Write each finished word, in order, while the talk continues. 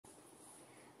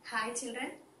Hi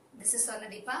children, this is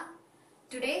Swarnadeepa.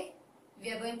 Today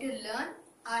we are going to learn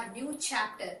our new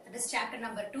chapter, that is chapter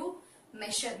number 2,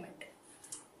 measurement.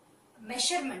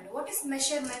 Measurement, what is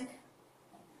measurement?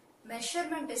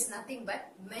 Measurement is nothing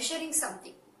but measuring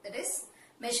something, that is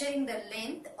measuring the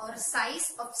length or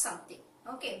size of something.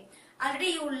 Okay,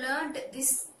 already you learned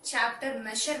this chapter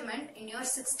measurement in your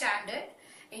 6th standard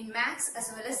in maths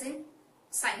as well as in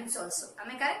science also. Am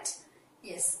I correct?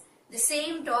 Yes. The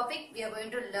same topic we are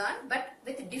going to learn but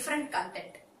with different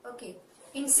content. Okay.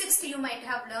 In 6th you might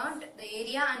have learned the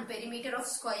area and perimeter of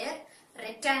square,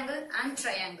 rectangle and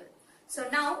triangle. So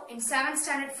now in 7th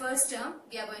standard first term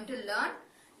we are going to learn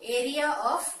area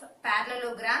of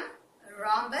parallelogram,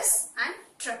 rhombus and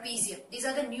trapezium. These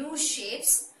are the new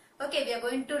shapes. Okay, we are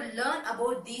going to learn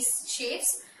about these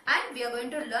shapes and we are going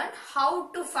to learn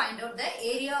how to find out the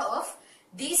area of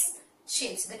these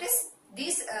shapes, that is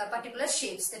these particular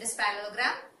shapes, that is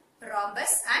parallelogram, rhombus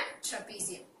and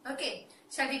trapezium. Okay,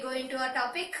 shall we go into our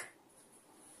topic?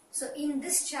 So in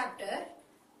this chapter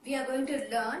we are going to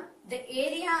learn the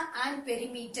area and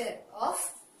perimeter of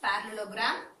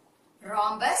parallelogram,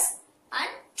 rhombus and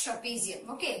trapezium.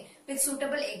 Okay, with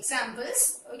suitable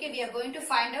examples. Okay, we are going to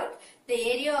find out the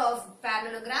area of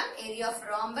parallelogram, area of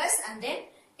rhombus and then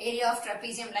area of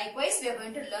trapezium. Likewise we are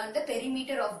going to learn the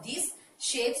perimeter of these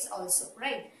shapes also,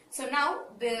 right? So now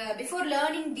before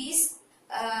learning these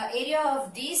area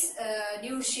of these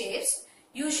new shapes,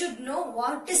 you should know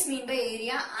what is mean by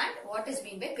area and what is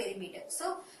mean by perimeter.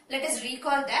 So let us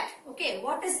recall that. Okay,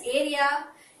 what is area?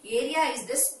 Area is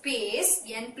the space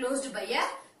enclosed by a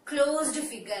closed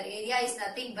figure. Area is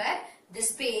nothing but the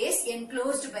space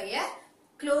enclosed by a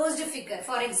closed figure.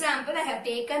 For example, I have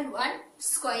taken one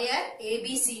square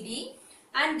ABCD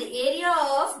and the area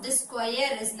of the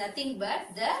square is nothing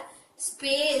but the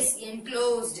space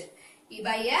enclosed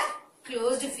by a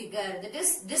closed figure. That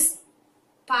is this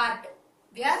part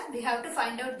where we have to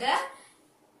find out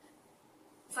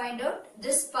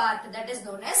this part, that is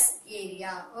known as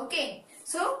area. Okay,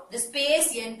 so the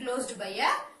space enclosed by a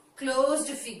closed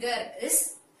figure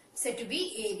is said to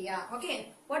be area.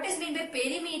 Okay, what is meant by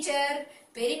perimeter?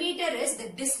 Perimeter is the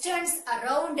distance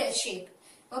around a shape.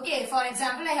 Okay, for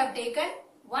example, I have taken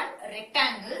one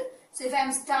rectangle. So if I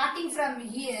am starting from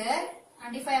here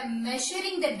and if I am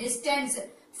measuring the distance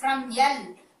from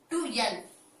L to L,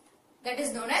 that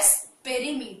is known as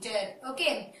perimeter.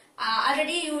 Okay,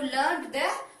 already you learned the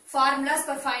formulas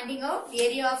for finding out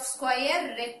area of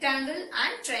square, rectangle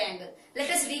and triangle. Let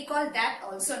us recall that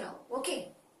also now.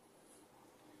 Okay.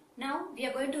 Now we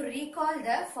are going to recall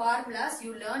the formulas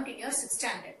you learned in your 6th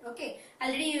standard. Okay,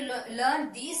 already you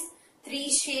learned these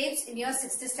 3 shapes in your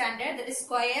 6th standard, that is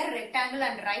square, rectangle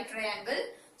and right triangle.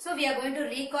 So we are going to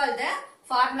recall the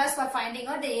formulas for finding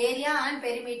out the area and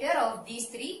perimeter of these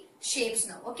 3 shapes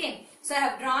now. Okay, so I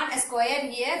have drawn a square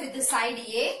here with the side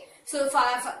A. So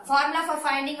formula for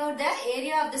finding out the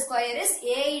area of the square is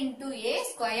A into A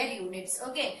square units.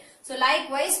 Okay, so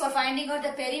likewise for finding out the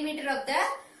perimeter of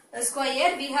the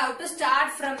square, we have to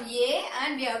start from A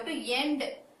and we have to end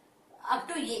up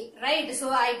to A, right?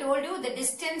 So I told you the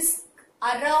distance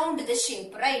around the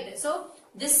shape, right? So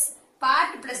this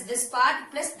part plus this part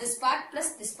plus this part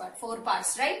plus this part, 4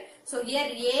 parts, right? So here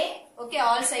A, okay,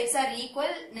 all sides are equal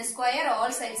in a square,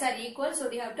 all sides are equal, so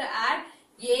we have to add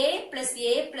A plus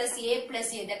A plus A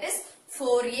plus A, that is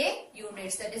 4A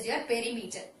units, that is your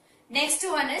perimeter. Next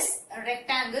one is a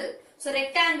rectangle. So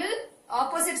rectangle,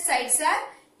 opposite sides are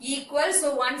equal,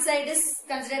 so one side is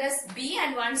considered as B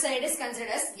and one side is considered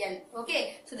as L.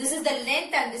 Okay, so this is the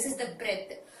length and this is the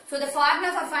breadth. So the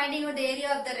formula for finding out the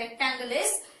area of the rectangle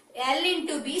is L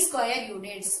into B square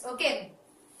units. Okay.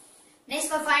 Next,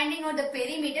 for finding out the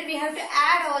perimeter, we have to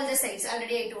add all the sides.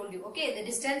 Already I told you. Okay, the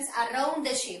distance around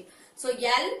the shape. So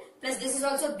L plus this is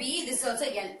also B, this is also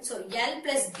L. So L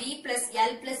plus B plus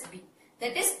L plus B.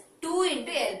 That is 2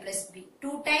 into L plus B.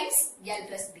 2 times L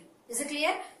plus B. Is it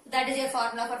clear? That is your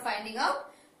formula for finding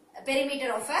out a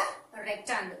perimeter of a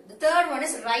rectangle. The third one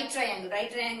is right triangle.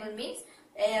 Right triangle means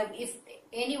if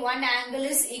any one angle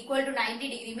is equal to 90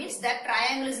 degree means that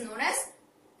triangle is known as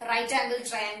right angle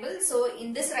triangle. So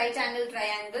in this right angle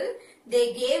triangle,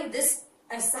 they gave this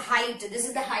as height. This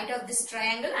is the height of this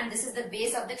triangle and this is the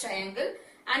base of the triangle.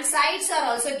 And sides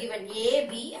are also given A,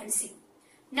 B and C.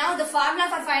 Now the formula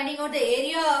for finding out the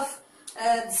area of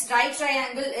this right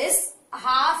triangle is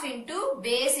half into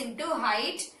base into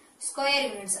height square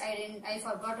units. I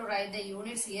forgot to write the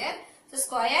units here. So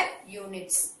square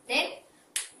units. Then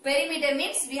perimeter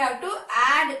means we have to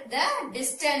add the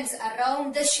distance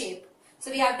around the shape.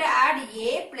 So we have to add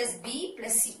A plus B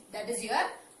plus C. That is your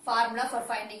formula for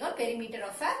finding out perimeter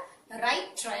of a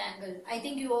right triangle. I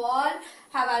think you all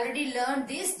have already learned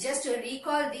this. Just to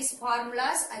recall these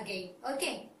formulas again.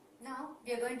 Okay. Now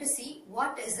we are going to see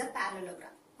what is a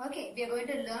parallelogram. Okay. We are going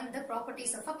to learn the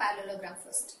properties of a parallelogram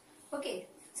first. Okay.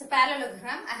 So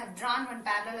parallelogram, I have drawn one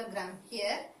parallelogram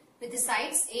here with the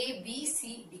sides A, B,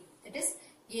 C, D. That is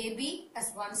AB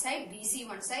as one side, BC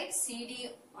one side,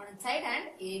 CD on one side and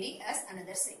AD as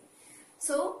another side.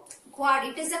 So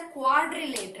it is a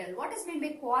quadrilateral. What is meant by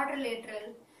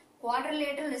quadrilateral?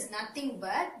 Quadrilateral is nothing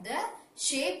but the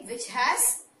shape which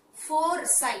has 4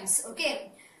 sides.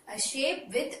 Okay. A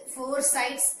shape with 4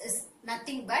 sides is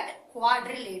nothing but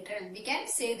quadrilateral. We can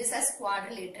say this as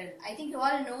quadrilateral. I think you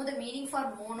all know the meaning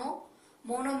for mono.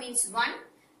 Mono means 1.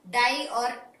 Di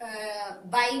or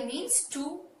bi means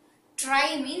 2.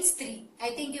 Tri means 3. I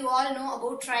think you all know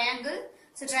about triangle.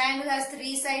 So triangle has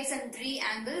 3 sides and 3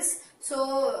 angles. So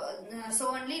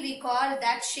only we call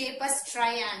that shape as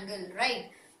triangle,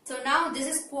 right? So now this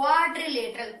is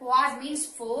quadrilateral. Quad means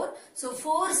 4. So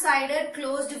 4-sided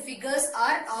closed figures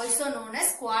are also known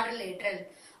as quadrilateral.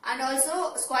 And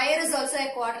also square is also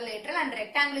a quadrilateral and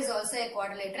rectangle is also a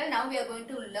quadrilateral. Now we are going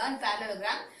to learn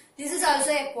parallelogram. This is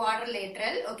also a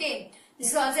quadrilateral. Okay.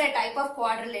 This is also a type of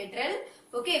quadrilateral.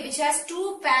 Okay. Which has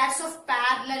 2 pairs of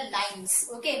parallel lines.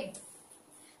 Okay.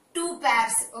 2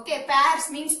 pairs. Okay.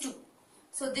 Pairs means 2.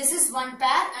 So this is one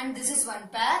pair and this is one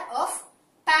pair of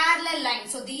parallel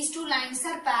lines. So these 2 lines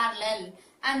are parallel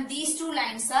and these 2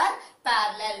 lines are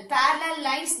parallel. Parallel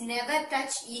lines never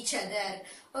touch each other.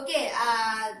 Okay,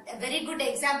 a very good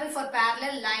example for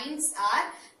parallel lines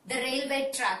are the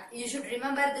railway track. You should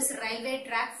remember this railway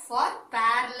track for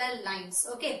parallel lines.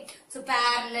 Okay, so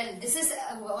parallel. This is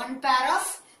one pair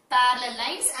of parallel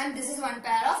lines and this is one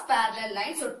pair of parallel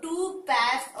lines. So 2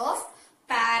 pairs of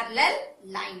parallel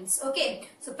lines. Okay,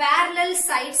 so parallel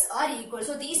sides are equal.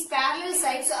 So these parallel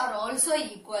sides are also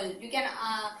equal. You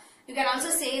can also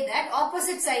say that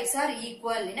opposite sides are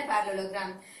equal in a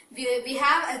parallelogram. We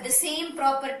have the same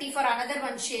property for another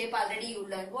one shape already you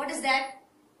learned. What is that?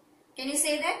 Can you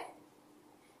say that?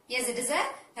 Yes, it is a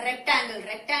rectangle.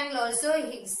 Rectangle also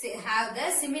have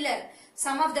the similar.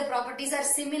 Some of the properties are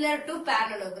similar to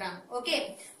parallelogram.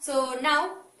 Okay, so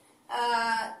now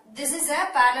this is a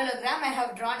parallelogram. I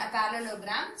have drawn a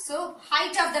parallelogram. So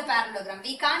height of the parallelogram.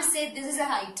 We can't say this is a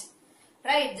height.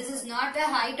 Right? This is not the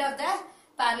height of the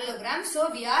parallelogram. So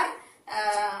we are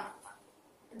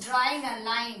drawing a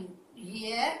line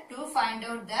here to find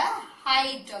out the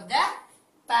height of the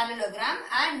parallelogram,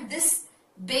 and this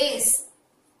base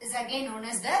is again known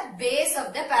as the base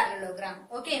of the parallelogram.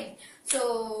 Okay.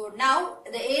 So now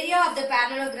the area of the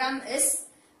parallelogram is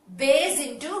base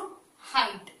into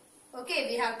height. Okay.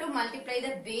 We have to multiply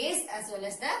the base as well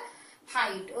as the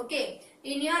height. Okay.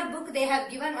 In your book they have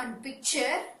given one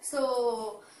picture.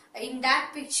 So in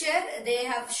that picture they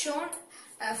have shown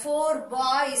 4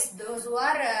 boys, those who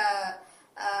are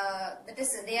that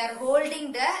is, they are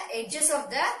holding the edges of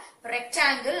the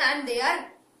rectangle and they are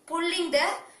pulling the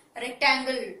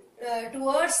rectangle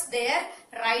towards their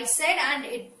right side, and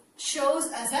it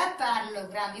shows as a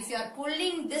parallelogram. If you are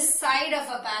pulling this side of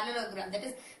a parallelogram, that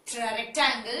is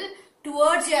rectangle,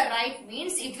 towards your right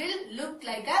means it will look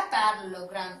like a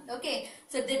parallelogram. Okay.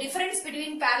 So the difference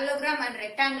between parallelogram and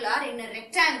rectangle are, in a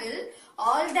rectangle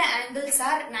all the angles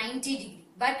are 90 degree.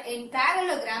 But in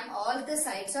parallelogram all the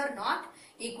sides are not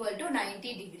equal to 90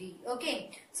 degree.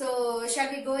 Okay. So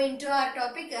shall we go into our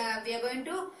topic? We are going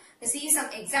to see some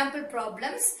example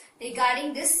problems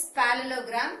regarding this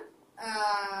parallelogram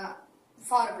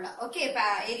formula. Okay.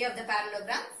 Area of the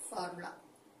parallelogram formula.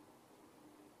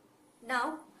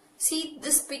 Now see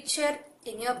this picture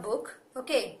in your book.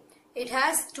 Okay. It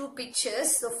has 2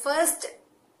 pictures. So first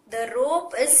the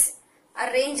rope is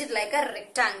arranged like a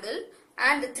rectangle,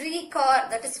 and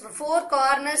 4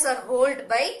 corners are held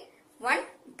by one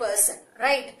person,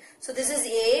 right? So this is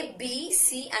A, B,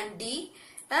 C and D.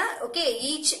 Okay,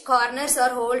 each corners are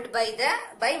held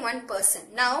by one person.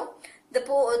 Now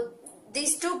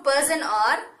these 2 persons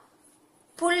are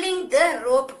pulling the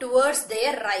rope towards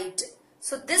their right.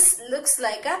 So this looks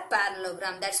like a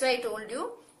parallelogram. That's why I told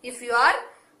you, if you are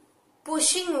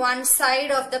pushing one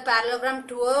side of the parallelogram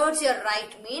towards your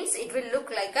right means it will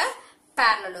look like a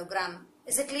parallelogram.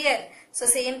 Is it clear? So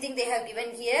same thing they have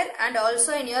given here, and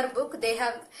also in your book they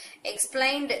have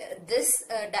explained this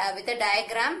with a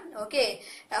diagram. Okay,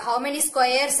 how many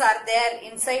squares are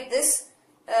there inside this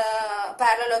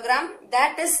parallelogram?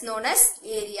 That is known as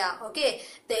area. Okay,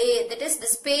 that is the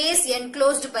space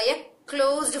enclosed by a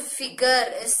closed figure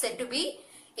is said to be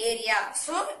area.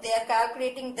 So they are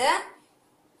calculating the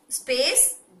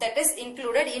space that is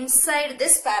included inside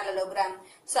this parallelogram.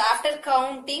 So after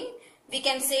counting we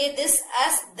can say this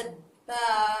as the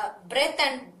breadth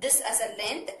and this as a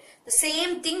length. The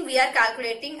same thing we are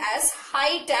calculating as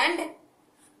height and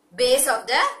base of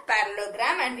the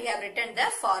parallelogram, and we have written the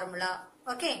formula.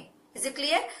 Okay, is it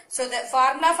clear? So the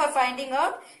formula for finding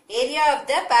out area of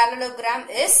the parallelogram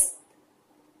is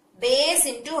base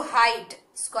into height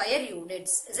square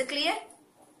units. Is it clear?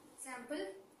 Example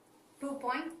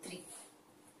 2.3.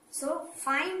 So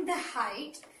find the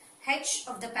height h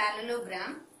of the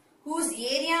parallelogram whose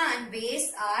area and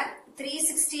base are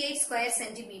 368 square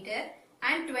centimeter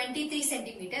and 23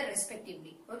 centimeter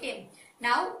respectively. Okay.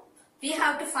 Now we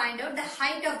have to find out the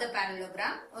height of the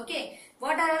parallelogram. Okay.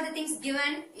 What are all the things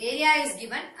given? Area is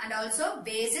given and also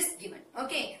base is given.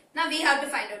 Okay. Now we have to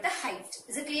find out the height.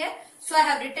 Is it clear? So I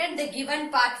have written the given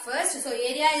part first. So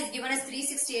area is given as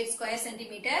 368 square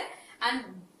centimeter and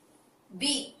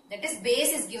B, that is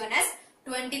base, is given as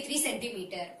 23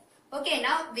 centimeter. Okay,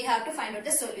 now we have to find out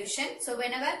the solution. So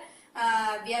whenever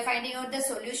we are finding out the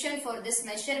solution for this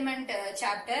measurement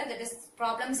chapter, that is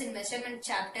problems in measurement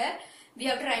chapter, we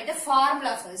have to write the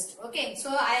formula first. Okay, so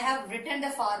I have written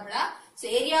the formula. So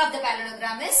area of the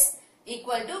parallelogram is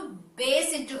equal to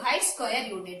base into height square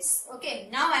units. Okay,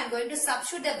 now I am going to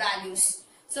substitute the values.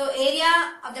 So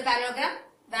area of the parallelogram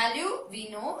value we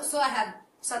know. So I have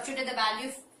substituted the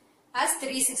value as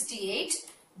 368.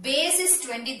 Base is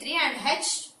 23 and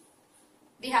h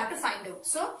we have to find out.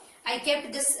 So I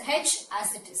kept this h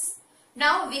as it is.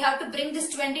 Now we have to bring this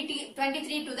 23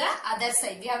 to the other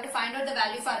side. We have to find out the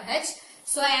value for h.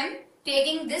 So I am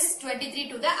taking this 23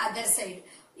 to the other side.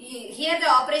 Here the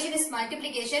operation is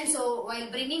multiplication. So while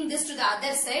bringing this to the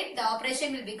other side, the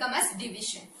operation will become as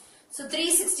division. So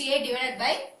 368 divided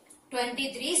by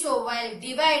 23. So while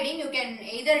dividing, you can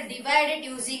either divide it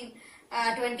using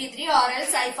 23 or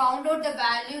else I found out the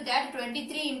value that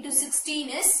 23 into 16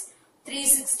 is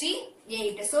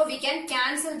 368. So we can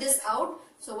cancel this out.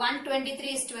 So 123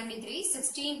 is 23,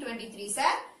 16 23s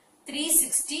are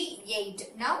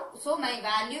 368. Now, so my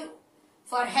value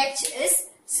for h is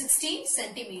 16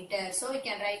 centimeter. So we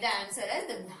can write the answer as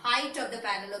the height of the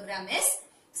parallelogram is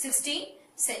 16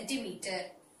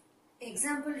 centimeter.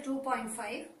 Example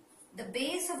 2.5. The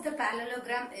base of the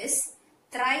parallelogram is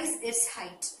thrice its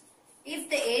height. If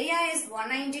the area is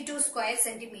 192 square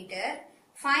centimeter,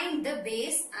 find the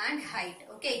base and height.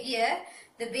 Okay, here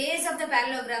the base of the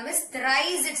parallelogram is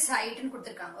thrice its height.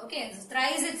 Okay, so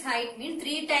thrice its height means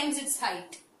 3 times its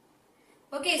height.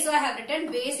 Okay, so I have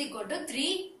written base equal to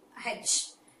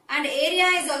 3h. And area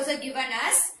is also given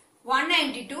as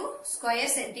 192 square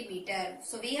centimeter.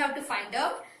 So we have to find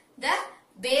out the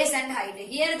base and height.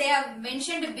 Here they have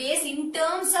mentioned base in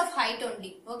terms of height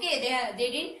only. Okay,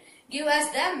 they didn't give us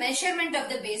the measurement of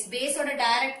the base. Base or a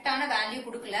direct value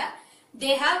kudukala.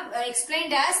 They have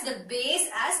explained as the base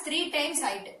as 3 times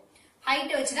height. Height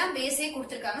vachina base e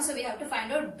kuduthirukanga. So we have to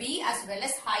find out B as well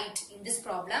as height in this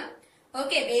problem.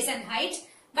 Okay, base and height.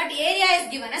 But area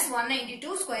is given as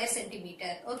 192 square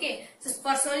centimeter. Okay, so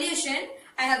for solution,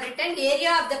 I have written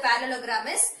area of the parallelogram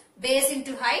is base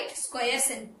into height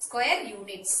square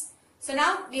units. So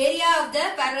now area of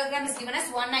the parallelogram is given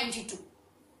as 192.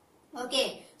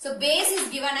 Okay, so base is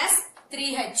given as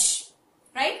 3h,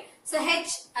 right? So h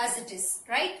as it is,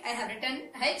 right? I have written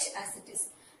h as it is.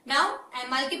 Now I am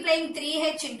multiplying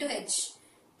 3h into h.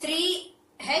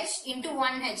 3h into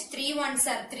 1h. 3 ones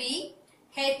are 3.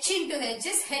 H into h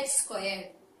is h squared.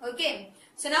 Okay.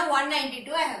 So now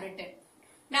 192 I have written.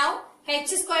 Now h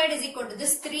squared is equal to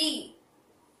this 3.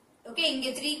 Okay.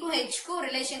 Inge 3 ku h ku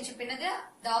relationship in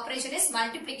the operation is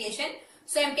multiplication.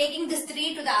 So I am taking this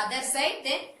 3 to the other side.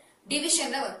 Then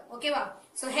division. Okay.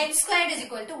 So h squared is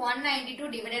equal to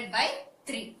 192 divided by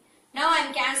 3. Now I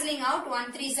am cancelling out.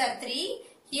 1 3s are 3.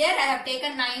 Here I have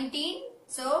taken 19.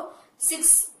 So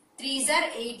 6 3s are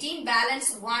 18.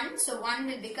 Balance 1. So 1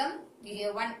 will become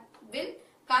here. 1 will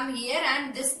come here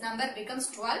and this number becomes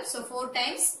 12. So 4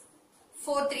 times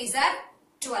 4 3s are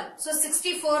 12. So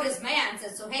 64 is my answer.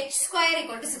 So h square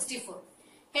equal to 64.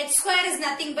 H square is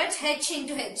nothing but h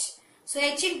into h. So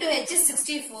h into h is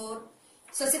 64.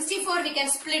 So 64 we can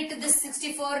split this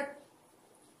 64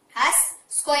 as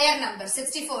square number.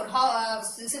 64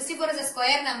 is a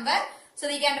square number. So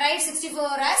we can write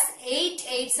 64 as 8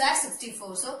 8s are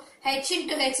 64. So h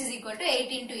into h is equal to 8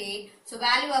 into 8. So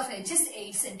value of h is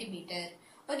 8 centimeter.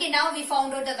 Okay, now we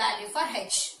found out the value for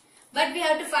h. But we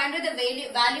have to find out the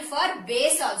value for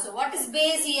base also. What is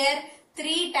base here?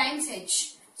 3 times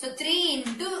h. So 3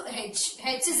 into h.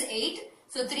 h is 8.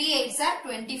 So 3 8s are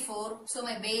 24. So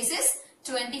my base is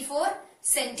 24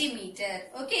 centimeter.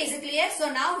 Okay, is it clear?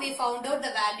 So now we found out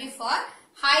the value for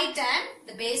height and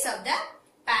the base of the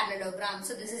parallelogram.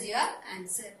 So this is your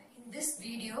answer. this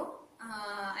video,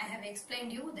 I have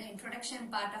explained you the introduction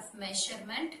part of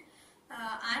measurement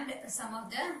and some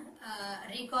of the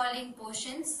recalling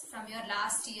portions from your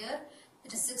last year,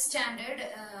 it is 6th standard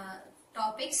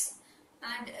topics,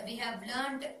 and we have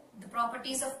learned the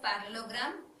properties of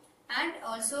parallelogram and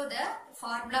also the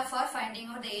formula for finding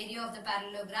out the area of the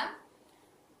parallelogram,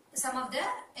 some of the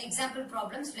example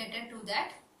problems related to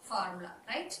that formula,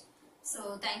 right?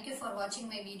 So thank you for watching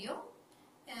my video.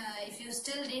 If you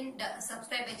still didn't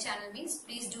subscribe my channel means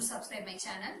please do subscribe my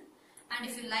channel, and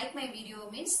if you like my video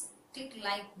means click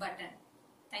like button.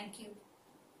 Thank you.